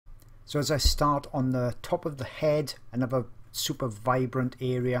So as I start on the top of the head, another super vibrant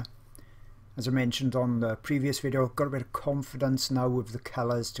area. As I mentioned on the previous video, I've got a bit of confidence now with the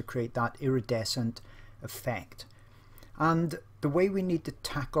colours to create that iridescent effect. And the way we need to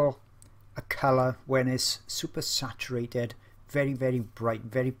tackle a colour when it's super saturated, very, very bright,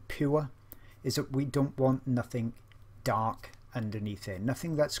 very pure, is that we don't want nothing dark underneath it,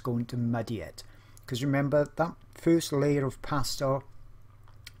 nothing that's going to muddy it. Because remember, that first layer of pastel,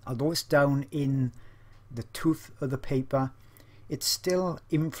 although it's down in the tooth of the paper, it still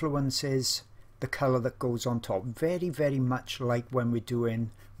influences the colour that goes on top, very, very much like when we're doing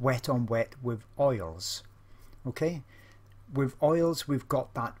wet on wet with oils. Okay, with oils we've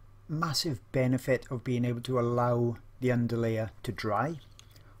got that massive benefit of being able to allow the underlayer to dry,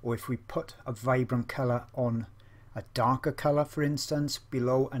 or if we put a vibrant colour on a darker colour, for instance,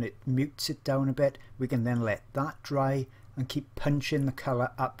 below, and it mutes it down a bit, we can then let that dry and keep punching the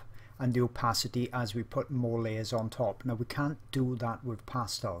colour up and the opacity as we put more layers on top. Now we can't do that with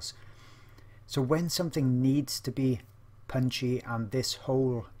pastels. So when something needs to be punchy, and this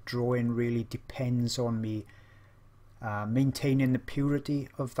whole drawing really depends on me maintaining the purity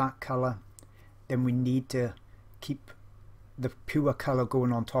of that colour, then we need to keep the pure colour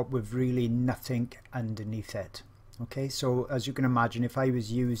going on top with really nothing underneath it. Okay, so as you can imagine, if I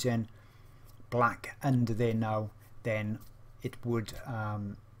was using black under there now, then it would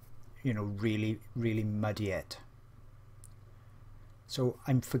you know, really muddy it. So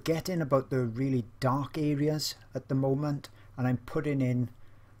I'm forgetting about the really dark areas at the moment, and I'm putting in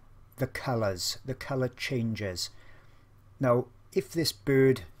the colours, the colour changes. Now if this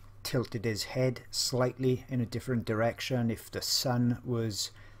bird tilted his head slightly in a different direction, if the sun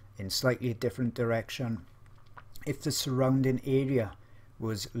was in slightly a different direction, if the surrounding area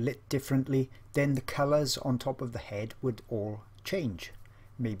was lit differently, then the colours on top of the head would all change.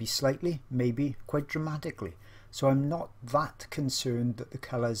 Maybe slightly, maybe quite dramatically. So I'm not that concerned that the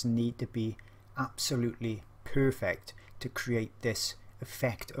colours need to be absolutely perfect to create this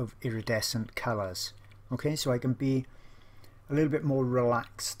effect of iridescent colours. Okay, so I can be a little bit more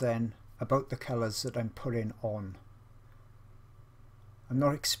relaxed then about the colours that I'm putting on. I'm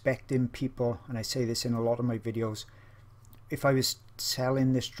not expecting people, and I say this in a lot of my videos, if I was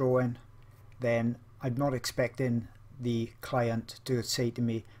selling this drawing, then I'm not expecting the client to say to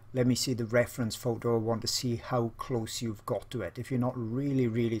me, let me see the reference photo, I want to see how close you've got to it. If you're not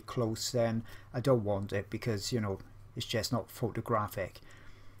really close, then I don't want it, because, you know, it's just not photographic.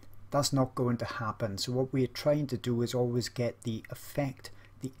 That's not going to happen. So what we're trying to do is always get the effect,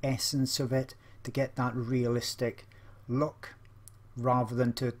 the essence of it, to get that realistic look, rather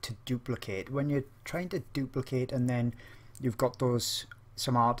than to duplicate. When you're trying to duplicate, and then you've got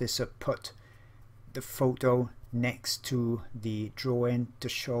some artists that put the photo next to the drawing to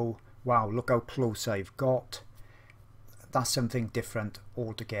show, wow, look how close I've got. That's something different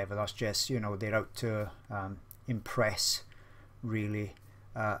altogether. That's just, you know, they're out to impress, really,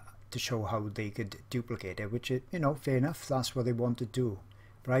 to show how they could duplicate it, which is, you know, fair enough, that's what they want to do.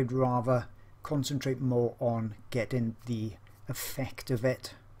 But I'd rather concentrate more on getting the effect of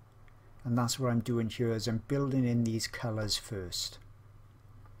it, and that's what I'm doing here, is I'm building in these colours first.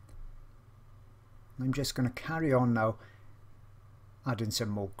 I'm just going to carry on now, adding some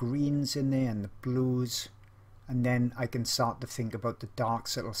more greens in there and the blues, and then I can start to think about the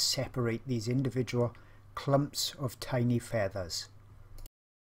darks that will separate these individual clumps of tiny feathers.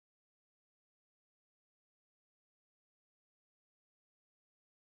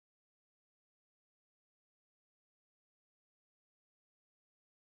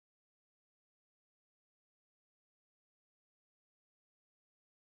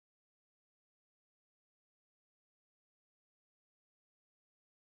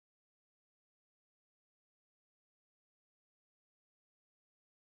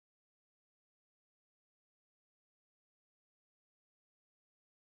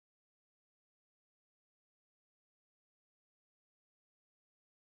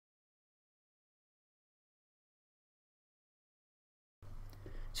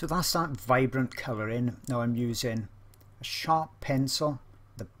 So that's that vibrant colouring. Now I'm using a sharp pencil.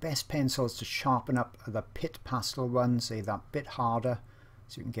 The best pencils to sharpen up are the pit pastel ones. They're that bit harder,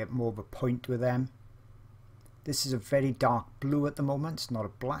 so you can get more of a point with them. This is a very dark blue at the moment, it's not a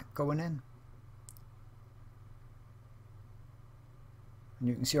black going in. And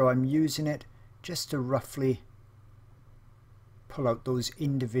you can see how I'm using it just to roughly pull out those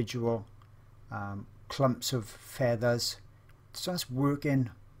individual clumps of feathers. So that's working,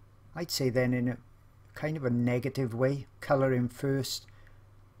 I'd say then, in a kind of a negative way, colouring first.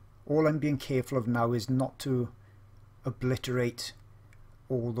 All I'm being careful of now is not to obliterate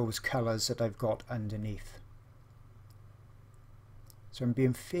all those colours that I've got underneath. So I'm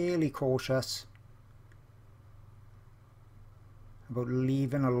being fairly cautious about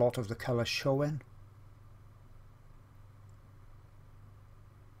leaving a lot of the colour showing.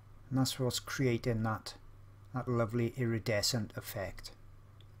 And that's what's creating that lovely iridescent effect.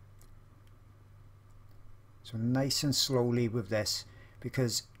 So nice and slowly with this,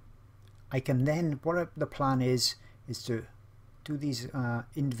 because I can then, the plan is to do these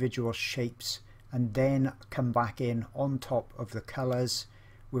individual shapes and then come back in on top of the colours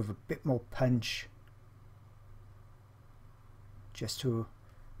with a bit more punch, just to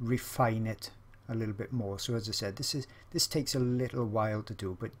refine it a little bit more. So as I said, this takes a little while to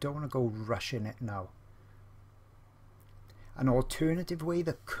do, but don't want to go rushing it now. An alternative way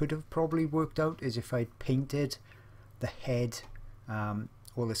that could have probably worked out is if I'd painted the head,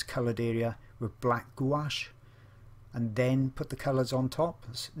 all this coloured area, with black gouache and then put the colours on top.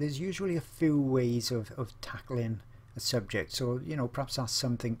 There's usually a few ways of tackling a subject, so you know, perhaps that's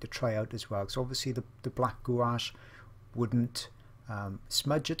something to try out as well. So obviously the black gouache wouldn't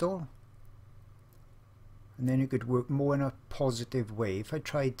smudge at all, and then you could work more in a positive way. If I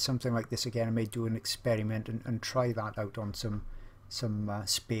tried something like this again, I may do an experiment and try that out on some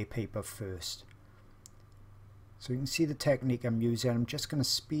spare paper first. So you can see the technique I'm using. I'm just going to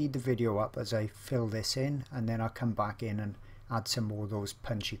speed the video up as I fill this in, and then I'll come back in and add some more of those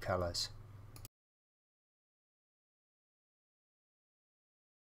punchy colours.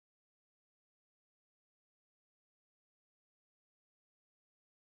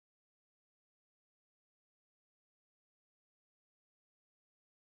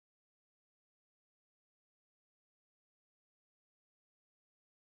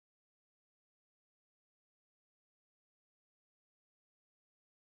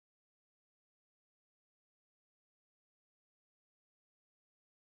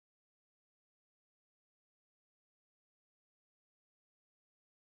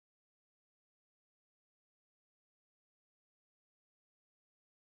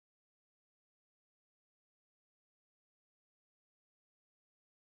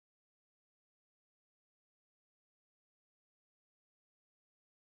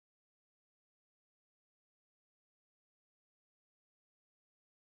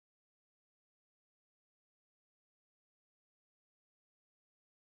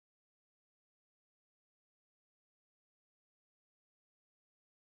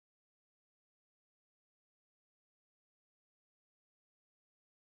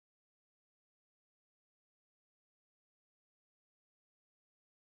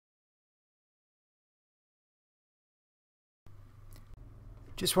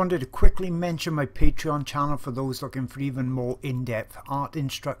 Just wanted to quickly mention my Patreon channel for those looking for even more in-depth art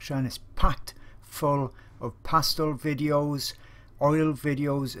instruction. It's packed full of pastel videos, oil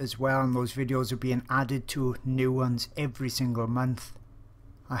videos as well, and those videos are being added to new ones every single month.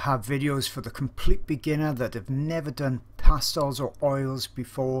 I have videos for the complete beginner that have never done pastels or oils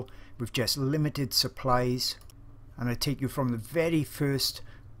before with just limited supplies, and I take you from the very first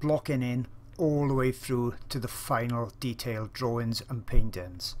blocking in all the way through to the final detailed drawings and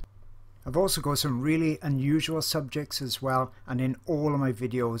paintings. I've also got some really unusual subjects as well, and in all of my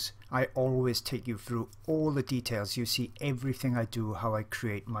videos I always take you through all the details. You see everything I do, how I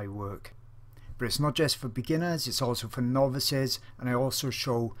create my work. But it's not just for beginners, it's also for novices, and I also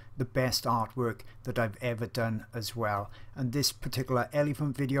show the best artwork that I've ever done as well. And this particular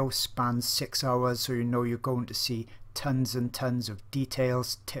elephant video spans 6 hours, so you know you're going to see tons and tons of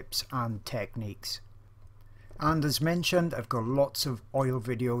details, tips and techniques. And as mentioned, I've got lots of oil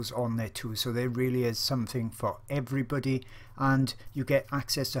videos on there too, so there really is something for everybody, and you get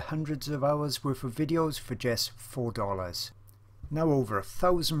access to hundreds of hours worth of videos for just $4. Now over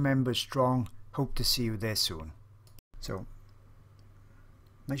 1,000 members strong. Hope to see you there soon. So,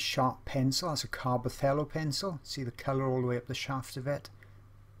 nice sharp pencil. That's a Carbothello pencil. See the colour all the way up the shaft of it.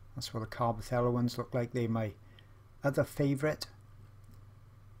 That's what the Carbothello ones look like. They're my other favourite.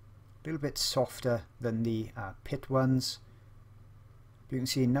 A little bit softer than the Pitt ones. You can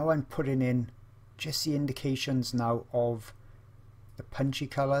see now I'm putting in just the indications now of the punchy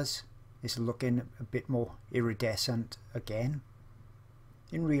colours. It's looking a bit more iridescent again.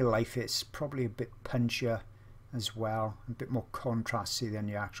 In real life it's probably a bit punchier as well, a bit more contrasty than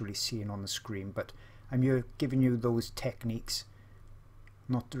you're actually seeing on the screen, but I'm here giving you those techniques,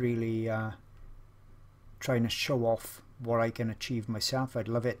 not really trying to show off what I can achieve myself. I'd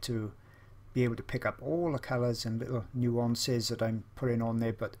love it to be able to pick up all the colours and little nuances that I'm putting on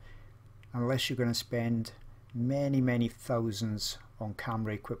there, but unless you're going to spend many thousands on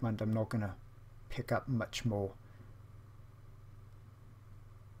camera equipment, I'm not going to pick up much more.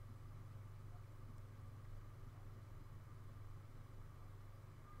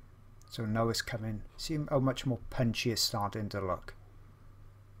 So now it's coming. See how much more punchy it's starting to look.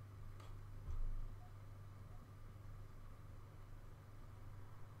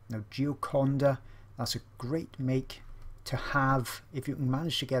 Now Gioconda, that's a great make to have if you can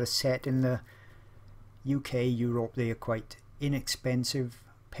manage to get a set. In the UK, Europe, they are quite inexpensive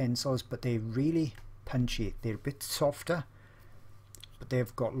pencils, but they're really punchy. They're a bit softer, but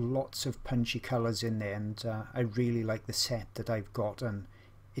they've got lots of punchy colours in there, and I really like the set that I've got, and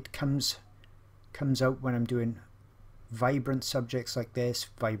it comes out when I'm doing vibrant subjects like this,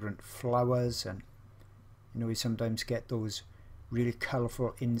 vibrant flowers, and you know, we sometimes get those really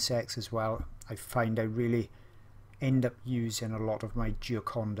colourful insects as well. I find I really end up using a lot of my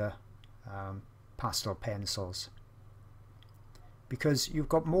Gioconda pastel pencils, because you've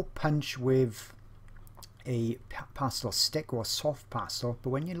got more punch with a pastel stick or soft pastel, but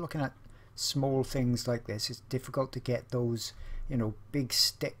when you're looking at small things like this, it's difficult to get those, you know, big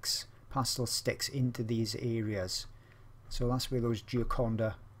sticks, pastel sticks, into these areas. So that's where those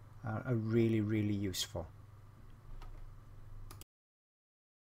Gioconda are really, really useful.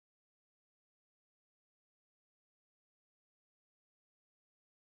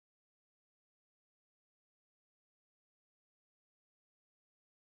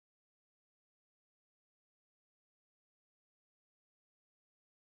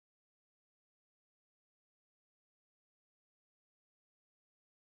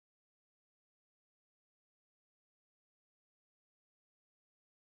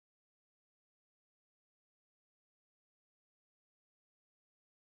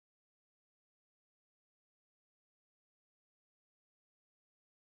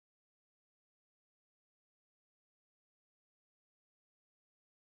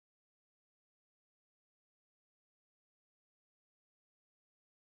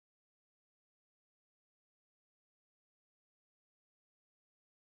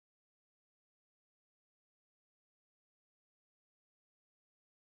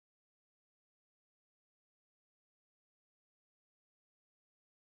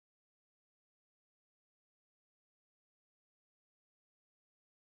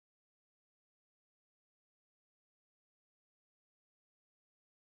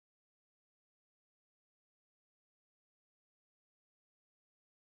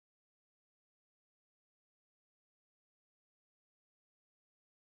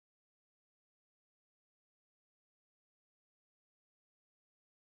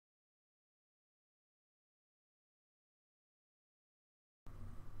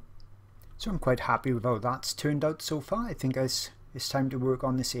 So I'm quite happy with how that's turned out so far. I think it's time to work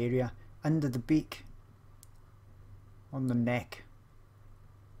on this area under the beak, on the neck.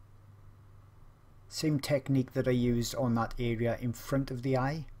 Same technique that I used on that area in front of the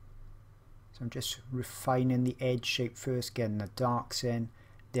eye. So I'm just refining the edge shape first, getting the darks in,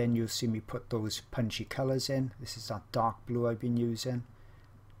 then you'll see me put those punchy colours in. This is that dark blue I've been using.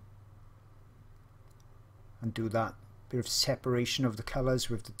 And do that bit of separation of the colours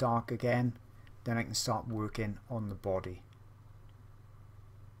with the dark again. Then I can start working on the body.